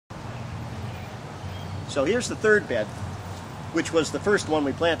So here's the third bed, which was the first one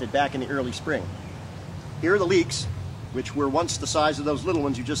we planted back in the early spring. Here are the leeks, which were once the size of those little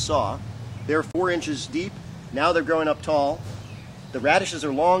ones you just saw. They're 4 inches deep. Now they're growing up tall. The radishes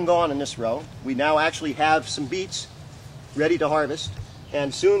are long gone in this row. We now actually have some beets ready to harvest,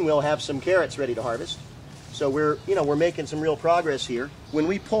 and soon we'll have some carrots ready to harvest. So we're making some real progress here. When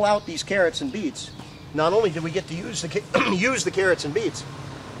we pull out these carrots and beets, not only do we get to use the carrots and beets,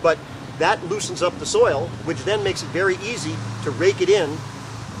 but that loosens up the soil, which then makes it very easy to rake it in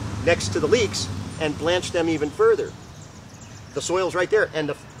next to the leeks and blanch them even further. The soil's right there, and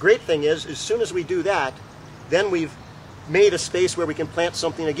the great thing is, as soon as we do that, then we've made a space where we can plant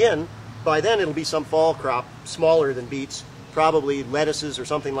something again. By then it'll be some fall crop, smaller than beets, probably lettuces or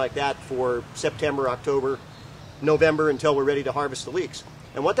something like that for September, October, November, until we're ready to harvest the leeks.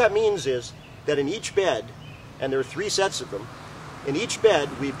 And what that means is that in each bed, and there are 3 sets of them, in each bed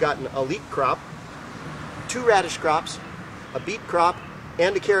we've gotten a leek crop, 2 radish crops, a beet crop,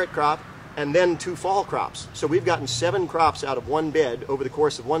 and a carrot crop, and then 2 fall crops. So we've gotten 7 crops out of one bed over the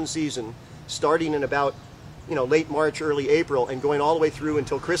course of one season, starting in about late March, early April, and going all the way through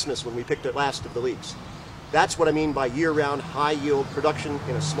until Christmas when we picked the last of the leeks. That's what I mean by year-round, high-yield production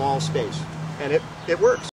in a small space. And it works.